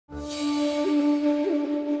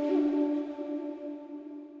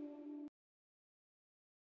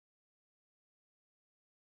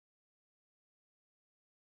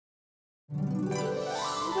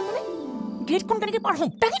Gate কোন কেনেকৈ পাৰ হ'ম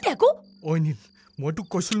তাকে দেখো ঐ নীল মই তোক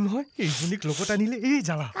কৈছিলো নহয় এইজনীক লগত আনিলে এই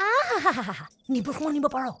জ্বালা নিব সময় নিব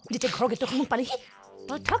পাৰ যেতিয়া ঘৰৰ গেটৰ সন্মুখ পালেহি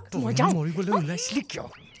থাক মই যাওঁ মৰিবলৈ ওলাইছিলি কিয়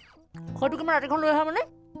হয়তো কিমান ৰাতিখন লৈ অহা মানে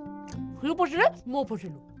সিও পঢ়িছিলে ময়ো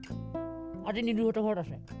পঢ়িছিলোঁ আজি নিদুহঁতৰ ঘৰত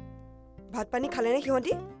আছে ভাত পানী খালেনে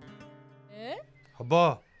সিহঁতি হ'ব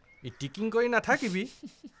টিকিং কৰি নাথাকিবি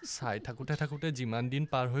চাই থাকোঁতে যিমান দিন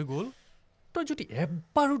পাৰ হৈ গ'ল তই যদি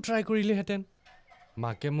এবাৰো ট্ৰাই কৰিলিহেঁতেন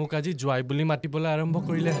মাকে মোক আজি জোৱাই বুলি মাতিবলৈ আৰম্ভ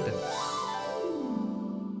কৰিলেহেঁতেন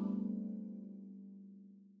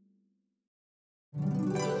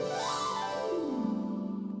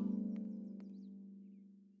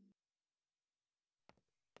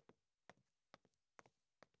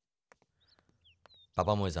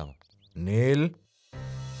পাপা মই যাওঁ নীল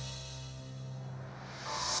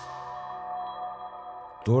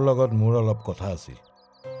তোৰ লগত মোৰ অলপ কথা আছিল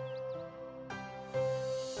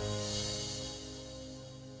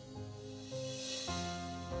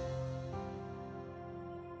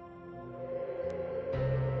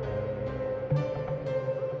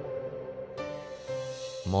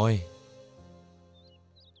মই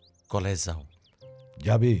কলেজ যাওঁ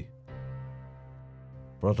যাবি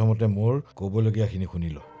প্ৰথমতে মোৰ ক'বলগীয়াখিনি শুনি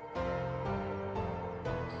ল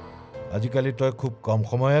আজিকালি তই খুব কম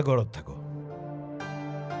সময়ে ঘৰত থাক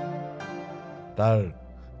তাৰ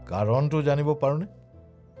কাৰণটো জানিব পাৰোনে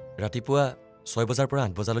ৰাতিপুৱা 6 বজাৰ পৰা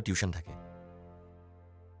 8 বজালৈ টিউশ্যন থাকে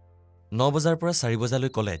 9 বজাৰ পৰা 4 বজালৈ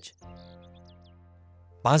কলেজ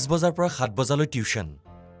 5 বজাৰ পৰা 7 বজালৈ টিউশ্যন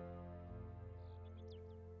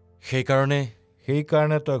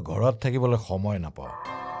সেইকাৰণে তই ঘৰত থাকিবলৈ সময় নাপাৱ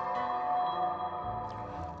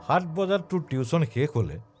 7 বজাত তোৰ টিউশ্যন শেষ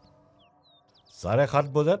হ'লে 7:30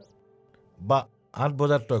 বজাত বা 8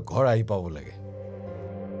 বজাত তই ঘৰ আহি পাব লাগে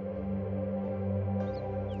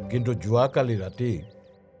কিন্তু যোৱাকালি ৰাতি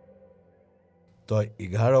তই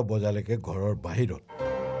 11 বজালৈকে ঘৰৰ বাহিৰত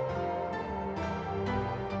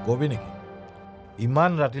কবি নেকি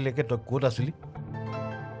ইমান ৰাতিলৈকে তই ক'ত আছিলি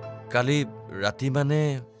কালি ৰাতি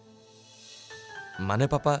মানে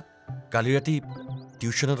পাপা কালি ৰাতি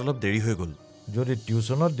টিউশ্যনত অলপ দেৰি হৈ গ'ল যদি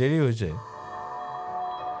টিউশ্যনত দেৰি হৈছে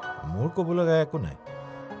মোৰ ক'বলগা একো নাই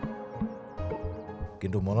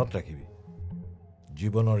কিন্তু মনত ৰাখিবি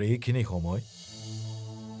জীৱনৰ এইখিনি সময়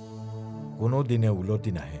কোনো দিনে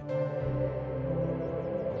উলটি নাহে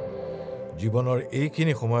জীৱনৰ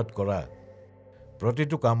এইখিনি সময়ত কৰা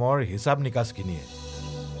প্ৰতিটো কামৰ হিচাপ নিকাচখিনিয়ে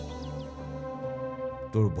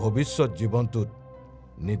তোৰ ভৱিষ্যত জীৱনটোত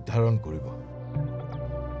নিৰ্ধাৰণ কৰিব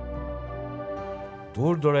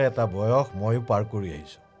তোৰ দৰে এটা বয়স ময়ো পাৰ কৰি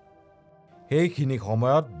আহিছোঁ সেইখিনি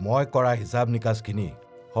সময়ত মই কৰা হিচাপ নিকাচখিনি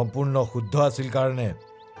সম্পূৰ্ণ শুদ্ধ আছিল কাৰণে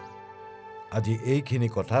আজি এইখিনি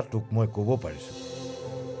কথা তোক মই ক'ব পাৰিছোঁ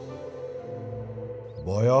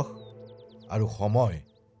বয়স আৰু সময়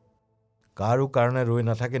কাৰো কাৰণে ৰৈ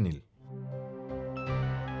নাথাকে নীল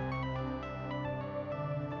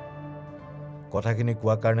কথাখিনি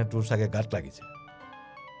কোৱাৰ কাৰণে তোৰ চাগে গাত লাগিছে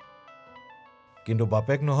কিন্তু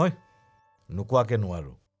বাপেক নহয় নোকোৱাকে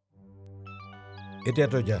নোৱাৰো এতিয়া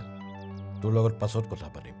তই যা তোৰ লগত পাছত কথা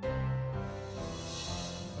পাতিম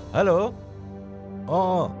হেল্ল'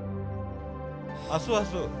 অঁ আছো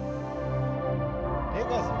ঠিক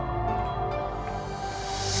আছে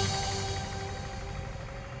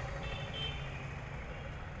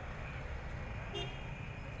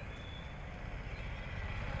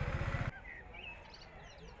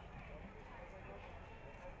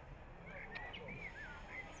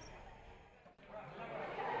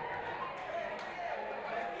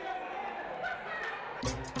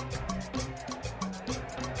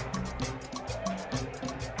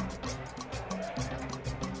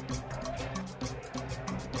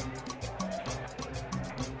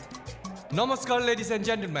নমস্কাৰ লেডিজ এণ্ড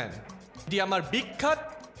জেণ্টলমেন এটি আমাৰ বিখ্যাত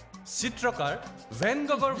চিত্ৰকাৰ ভেন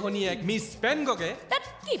গগৰ ভনীয়েক মিছ ভেন গগে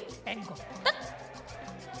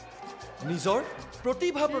নিজৰ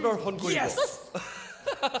প্ৰতিভা প্ৰদৰ্শন কৰিব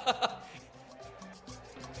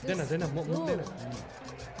দেনা মোক দেনা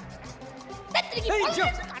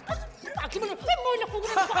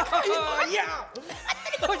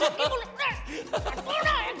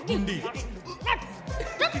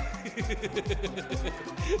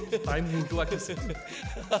তাই মূৰটো আঁকিছে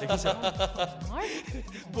দেখিছা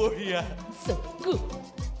বঢ়িয়া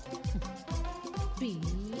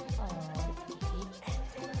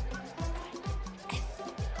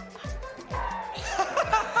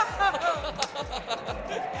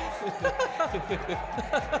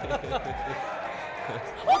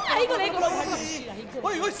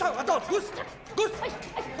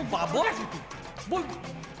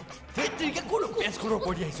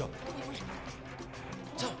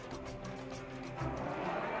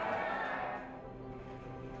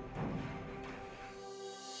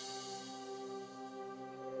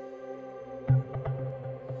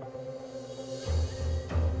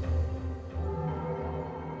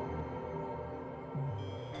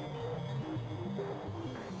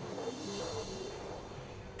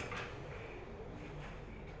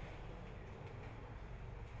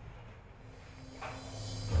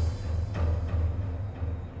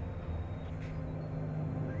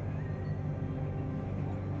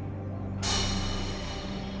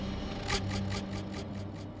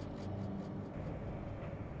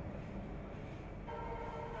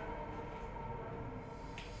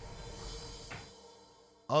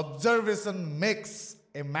Observation makes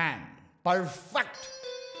a man perfect.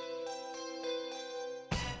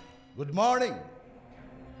 Good morning.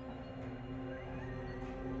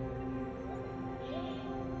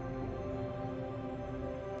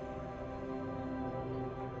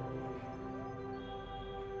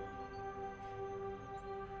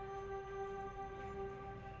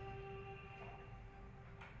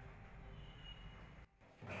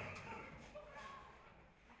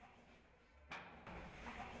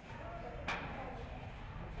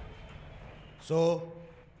 So,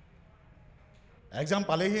 exam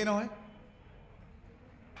পালেহি নহয়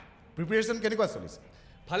প্ৰিপাৰেচন কেনেকুৱা চলিছে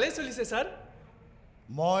ভালে চলিছে স্যাৰ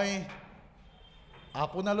মই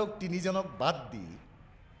আপোনালোক তিনিজনক বাদ দি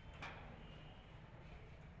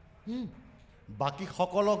বাকি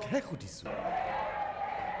সকলকহে সুধিছো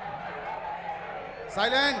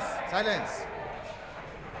সাইলেন্স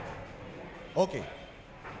ওকে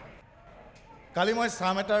কালি মই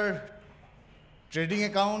সাম এটাৰ trading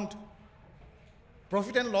account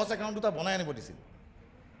profit and loss account দুটা বনাই আনিব দিছিল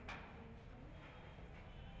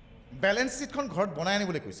বেলেন্স শ্বীটখন ঘৰত বনাই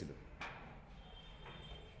আনিবলৈ কৈছিলোঁ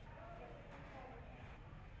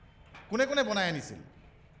কোনে কোনে বনাই আনিছিল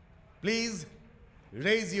প্লিজ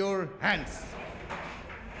ৰেইজ ইউৰ হেণ্ডছ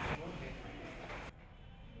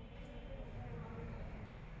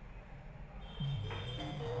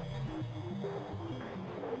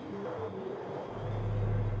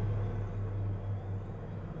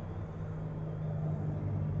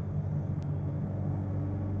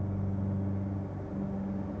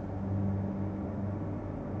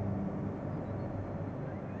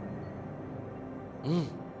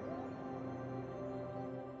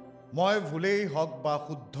মই ভুলেই হওক বা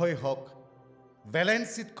শুদ্ধই হওক বেলেন্স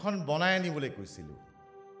শ্বীটখন বনাই আনিবলৈ কৈছিলোঁ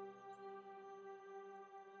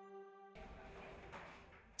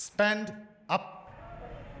ষ্টেণ্ড আপ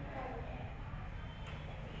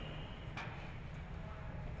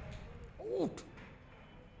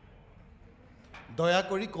দয়া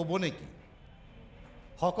কৰি ক'ব নেকি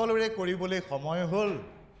সকলোৰে কৰিবলৈ সময় হ'ল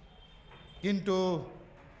কিন্তু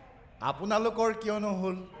আপোনালোকৰ কিয়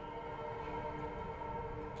নহ'ল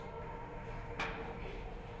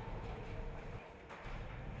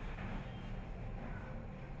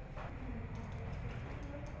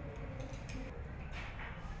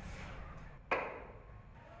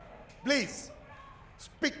প্লিজ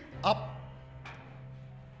স্পীক আপ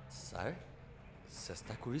ছাৰ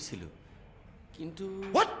চেষ্টা কৰিছিলোঁ কিন্তু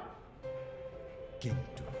হোৱাট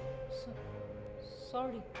কিন্তু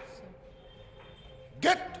Sorry, sir.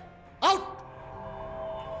 Get out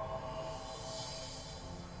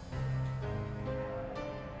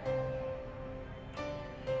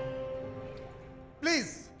please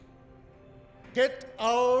get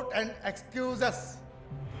out and excuse আছ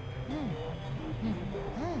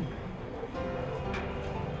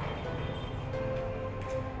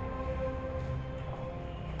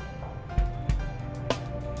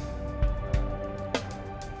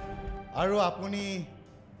আৰু আপুনি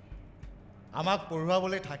আমাক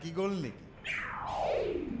পঢ়ুৱাবলৈ থাকি গ'ল নেকি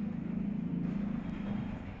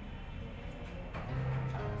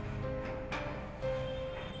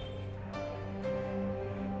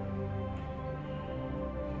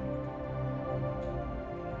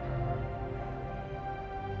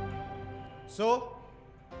So,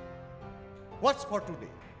 what's for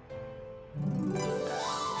today?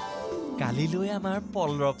 কালিলৈ আমাৰ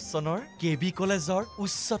পল ৰবচনৰ কেবি কলেজৰ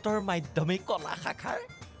উচ্চতৰ মাধ্যমিক কলা শাখাৰ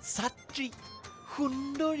ছাত্ৰী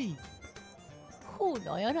সুন্দৰী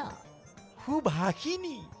সুনয়না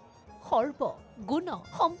সুভাষিনী সৰ্বগুণ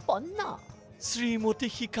সম্পন্ন শ্ৰীমতী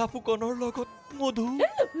শিখা ফুকনৰ লগত মধু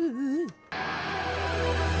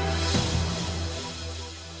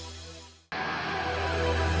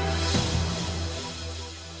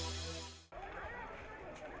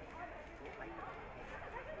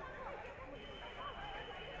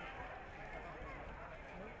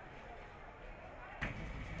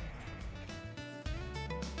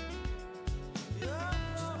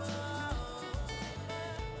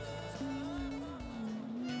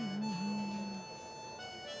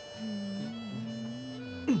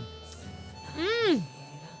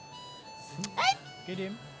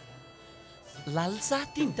লাল চাহ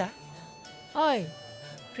তিনিটা ঐ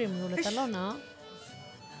ক্ৰীম ৰোল এটা ল না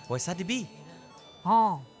পইচা দিবি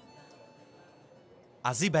অঁ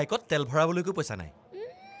আজি বাইকত তেল ভৰাবলৈকো পইচা নাই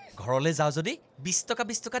ঘৰলৈ যাওঁ যদি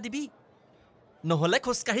 20 টকা দিবি নহ'লে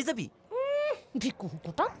খোজকাঢ়ি যাবি ভিকু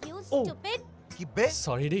কথা কি বে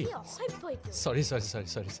সৰি দেই সৰি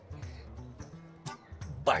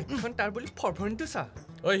বাইকখন তাৰ বুলি ফৰফৰণিটো চা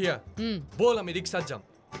ঐ হিয়া ব'ল আমি ৰিক্সাত যাম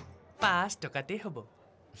 5 টকাতে হ'ব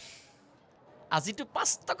আজিতো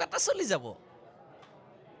 5 টকাতে চলি যাব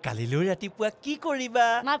কালিলৈ ৰাতিপুৱা কি কৰিবা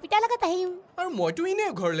মা পিতাৰ লগত আহিম আৰু মইতো ইনে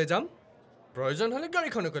ঘৰলৈ যাম প্ৰয়োজন হ'লে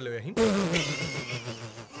গাড়ীখনকে লৈ আহিম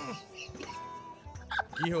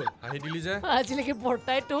কি হ'ল আহি দিলি যে আজিলৈকে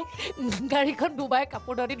বৰ্তাই তোক গাড়ীখন ডুবাই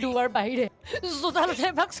কাপোৰ ধৰি ডুবাৰ বাহিৰে জোতালতে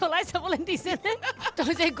এভাগ চলাই চাবলৈ দিছে নে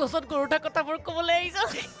তই যে গছত গৰুটা কথাবোৰ ক'বলৈ আহিছ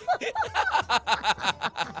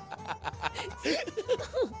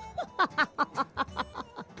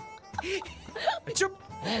চুপ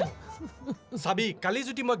চাবি কালি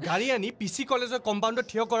যদি মই গাড়ী আনি পিচি কলেজৰ কম্পাউণ্ডত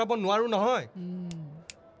থিয় কৰাব নোৱাৰো নহয়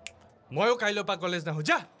ময়ো কাইলৈৰ পৰা কলেজ নাহো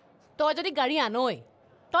যা তই যদি গাড়ী আনই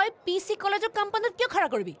তই পিচি কলেজৰ কম্পাউণ্ডত কিয় খাৰা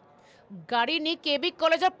কৰিবি গাড়ী নি কেবি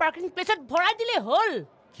কলেজৰ পাৰ্কিং প্লেচত ভৰাই দিলে হ'ল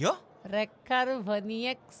কিয় ৰেখাৰ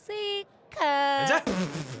ভনীয়েক শিখা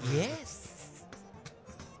ইয়েছ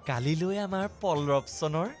কালিলৈ আমাৰ পল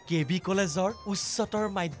ৰবচনৰ কেবি কলেজৰ উচ্চতৰ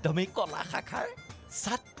মাধ্যমিক কলা শাখাৰ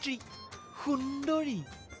ছাত্ৰী সুন্দৰী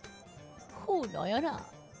সুনয়না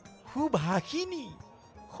সুভাষিনী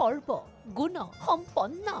সৰ্ব গুণ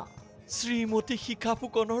সম্পন্ন শ্ৰীমতী শিখা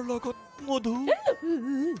ফুকনৰ লগত মধু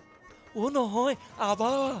নহয়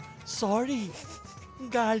আবা চৰি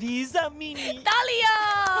গাড়ী জামিনী তালিয়া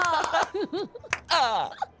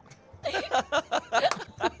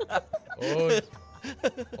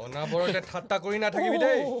অনাবৰতে ঠাট্টা কৰি নাথাকিবি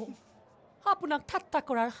দেই আপোনাক ঠাট্টা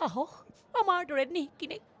কৰাৰ সাহস আমাৰ দৰে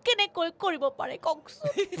নিকিনে কেনেকৈ কৰিব পাৰে কওকচোন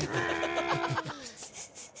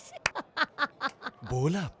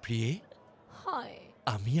ব'লা প্ৰিয়ে হয়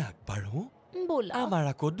আমি আগবাঢ়ো বোলা আমাৰ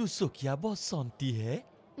আকৌ দুচকীয়া বসন্তীহে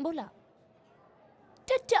বোলা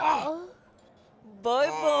টাটা বাই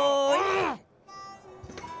বাই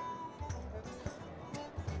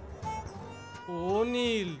অ'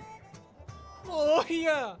 নীল অ'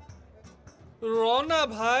 হিয়া ৰণা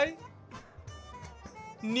ভাই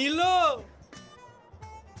নীল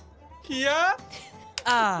হিয়া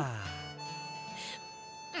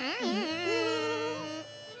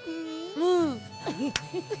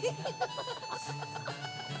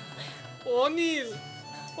অনিল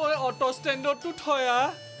তই অটো ষ্টেণ্ডতো থয়া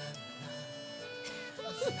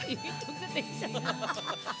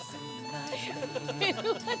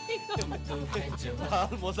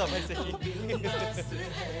ভাল মজা পাইছে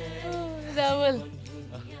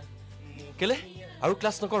কেলে আৰু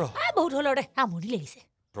ক্লাছ নকৰ বহুত হ'ল দে আমনি লাগিছে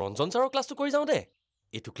ৰঞ্জন ছাৰৰ ক্লাছটো কৰি যাওঁ দে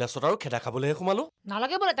এইটো ক্লাছত আৰু খেদা খাবলৈহে সোমালো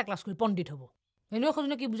নালাগে বোলে এটা ক্লাছ কৰি পণ্ডিত হ'ব এনেও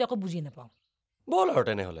সজনে কি বুজি আকৌ বুজি নাপাওঁ ব'ল আৰু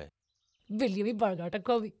তেনেহ'লে বেলি আমি বাৰ্গাৰ এটা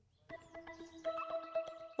খুৱাবি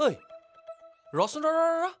ঐ ৰচোন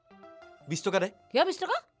 20 টকা দে কিয় 20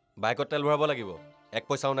 টকা বাইকত তেল ভৰাব লাগিব 1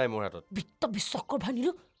 পইচাও নাই মোৰ হাতত বিত্ত বিশ্বাস কৰ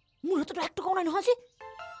ভাঙিলো মোৰ হাতত 1 টকাও নাই নহয় আজি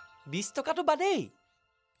 20 টকাটো বাদেই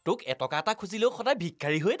তোক এটকা এটা খুজিলেও সদায়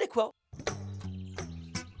ভিক্ষাৰী হৈ দেখুৱাও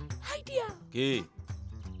আইডিয়া কি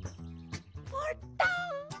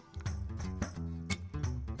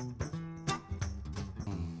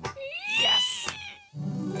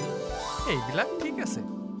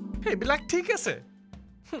এইবিলাক ঠিক আছে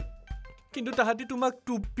কিন্তু তাহাঁতি তোমাক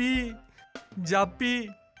টুপি জাপি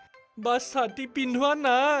বা ছাতি পিন্ধোৱা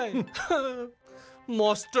নাই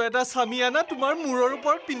মস্ত এটা চামিয়ানা তোমাৰ মূৰৰ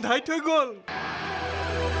ওপৰত পিন্ধাই থৈ গ'ল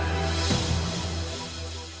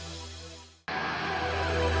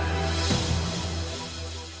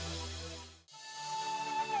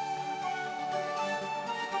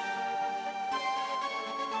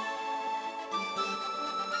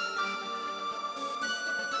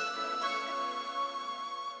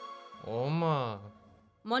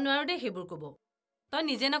মই নোৱাৰো দে সেইবোৰ ক'ব তই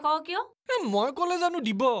নিজে নকওঁ কিয় মই ক'লে জানো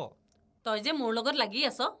দিব তই যে মোৰ লগত লাগি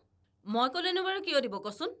আছ মই ক'লেনো বাৰু কিয় দিব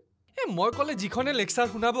কচোন মই ক'লে যিখনে লেকচাৰ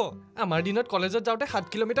শুনাব আমাৰ দিনত কলেজত যাওঁতে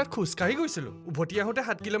 7 কিলোমিটাৰ খোজকাঢ়ি গৈছিলোঁ উভতি আহোঁতে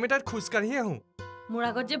 7 কিলোমিটাৰ খোজকাঢ়ি আহোঁ মোৰ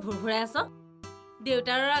আগত যে ভুৰভুৰাই আছ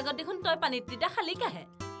দেউতাৰৰ আগত দেখোন তই পানীত তিতা খালি কাহে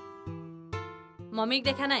মমিক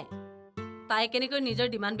দেখা নাই তাই কেনেকৈ নিজৰ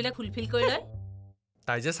ডিমাণ্ডবিলাক ফুলফিল কৰি লয়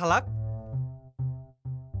তাই যে চালাক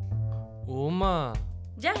মা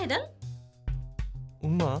যা হেডাল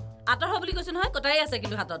মা আঁতৰ হ বুলি কৈছো নহয় কটাই আছে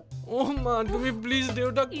কিন্তু হাতত মা তুমি প্লিজ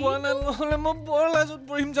দেউতাক কোৱা নাই নহ'লে মই বৰ লাজত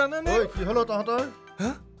পৰিম জানানে ঐ কি হ'লো তহঁতৰ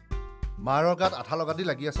মাৰৰ গাত আঠা লগা দি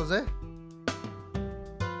লাগি আছ যে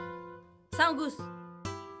চাওঁ গুচ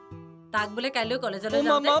তাক বোলে কাইলৈ কলেজলৈ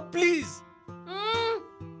যাওঁতে মা প্লিজ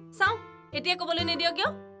চাওঁ এতিয়া ক'বলৈ নিদিয় কিয়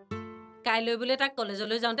কাইলৈ বোলে তাক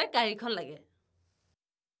কলেজলৈ যাওঁতে গাড়ীখন লাগে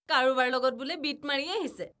কাৰোবাৰ লগত বোলে বিট মাৰি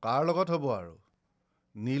আহিছে কাৰ লগত হ'ব আৰু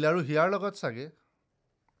নীল আৰু হিয়াৰ লগত চাগে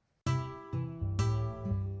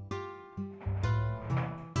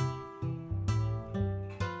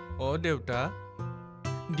অ' দেউতা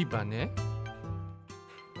দিবানে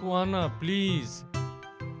কোৱা না প্লিজ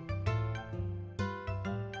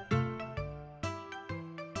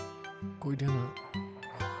কৈ দে না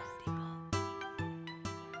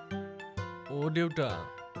দেউতা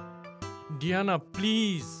দিয়া না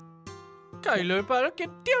প্লিজ কাইলৈৰ পৰা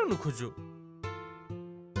কেতিয়াও নোখোজো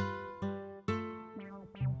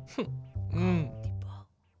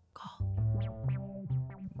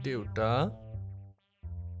দেউতা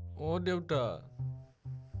দেউতা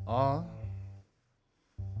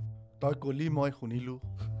তই কলি মই শুনিলো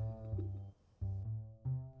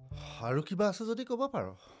আৰু কিবা আছে যদি ক'ব পাৰ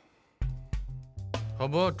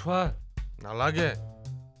হ'ব থোৱা নালাগে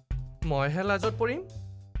মইহে লাজত পৰিম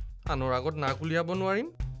আনৰ আগত নাক উলিয়াব নোৱাৰিম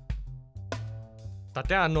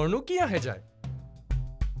তাতে আনৰনো কি আহে যায়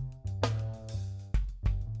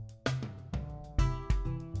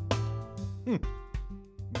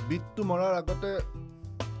বিটটো মৰাৰ আগতে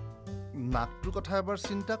নাকটোৰ কথা এবাৰ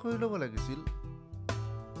চিন্তা কৰি ল'ব লাগিছিল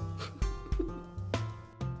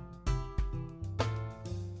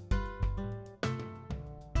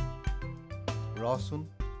ৰচোন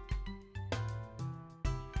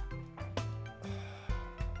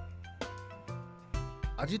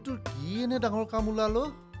আজি তোৰ কি এনে ডাঙৰ কাম ওলালো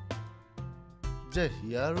যে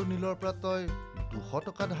হিয়া আৰু নীলৰ পৰা তই 200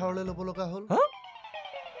 টকা ধাৰলৈ ল'ব লগা হ'ল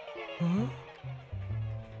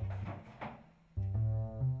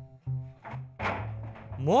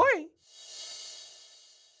মই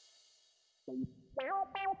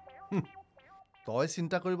তই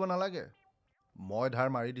চিন্তা কৰিব নালাগে মই ধাৰ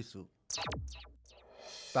মাৰি দিছো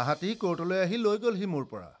তাহাঁতি কোৰ্টলৈ আহি লৈ গ'লহি মোৰ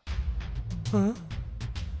পৰা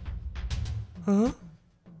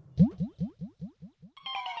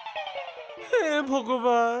হে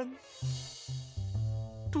ভগৱান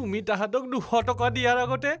তুমি তাহাঁতক 200 টকা দিয়াৰ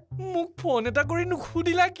আগতে মোক ফোন এটা কৰি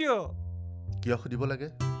নুসুধিলা কিয় কিয় সুধিব লাগে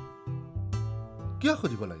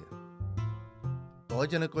তই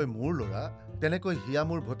যেনেকৈ মোৰ ল'ৰা তেনেকৈ হিয়া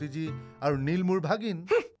মোৰ ভতিজী আৰু নীল মোৰ ভাগিন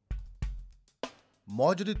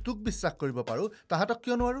মই যদি তোক বিশ্বাস কৰিব পাৰো তাহাঁতক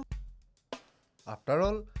কিয় নোৱাৰো আফটাৰ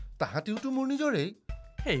অল তাহাঁতিওতো মোৰ নিজৰেই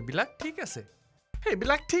সেইবিলাক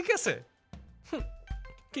ঠিক আছে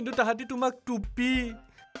কিন্তু তাহাঁতি তোমাক টুপি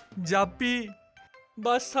জাপি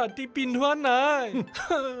বা ছাতি পিন্ধোৱা নাই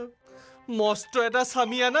মস্ত এটা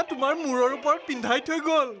চামিয়ানা তোমাৰ মূৰৰ ওপৰত পিন্ধাই থৈ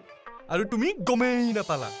গ'ল আৰু তুমি গমেই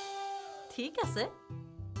নাপালা ঠিক আছে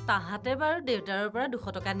তাহাঁতে বাৰু দেউতাৰৰ পৰা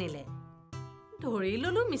 200 টকা নিলে ধৰি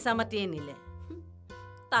ললো মিছা মাতিয়ে নিলে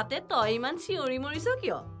তাতে তই ইমান চিঞৰি মৰিছ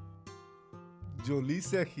কিয়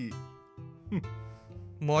জ্বলিছে সি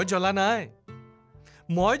মই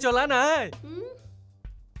জ্বলা নাই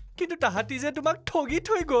কিন্তু তাহাঁতি যে তোমাক ঠগি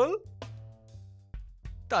থৈ গ'ল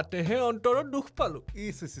তাতেহে অন্তৰত দুখ পালো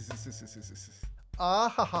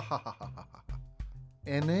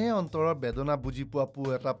এনে অন্তৰৰ বেদনা বুজি পোৱা পু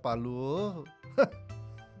এটা পালো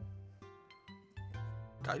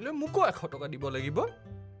কাইলৈ মোকো 100 টকা দিব লাগিব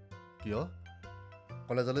কিয়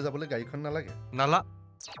কলেজলৈ যাবলৈ গাড়ীখন নালাগে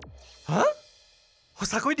হা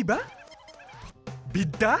সঁচাকৈ দিবা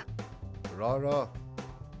বিদ্যা ৰ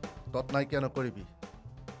তত নাইকিয়া নকৰিবি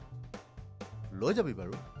লৈ যাবি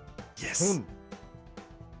বাৰু শুন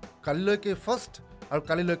কালিলৈকে ফাৰ্ষ্ট আৰু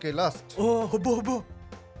কালিলৈকে লাষ্ট হ'ব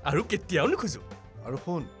আৰু কেতিয়াও নোখোজো আৰু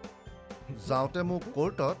শুন যাওঁতে মোক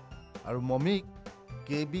কোৰ্টত আৰু মমিক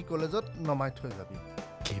KB কলেজত নমাই থৈ যাবি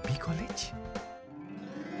KB কলেজ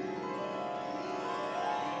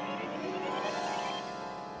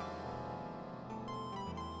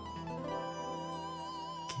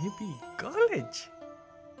KB কলেজ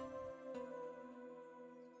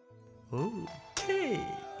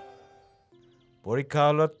পৰীক্ষা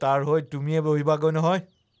হলত তাৰ হৈ তুমিয়ে বহিবাগৈ নহয়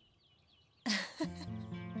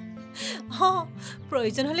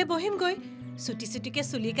প্ৰয়োজন হলে বহিমগৈ চুটিকে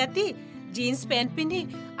চুলি কাটি জিন্স পেণ্ট পিন্ধি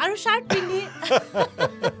আৰু শাৰ্ট পিন্ধি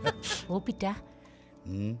পিতা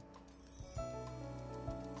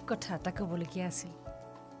কথা এটা ক'বলগীয়া আছিল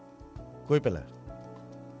কৈ পেলা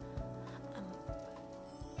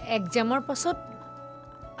এক্সামৰ পাছত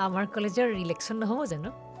আমাৰ কলেজৰ ইলেকশ্যন নহ'ব জানো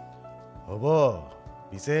হ'ব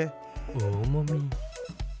পিছে মমি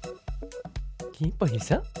কি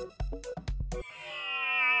পঢ়িছা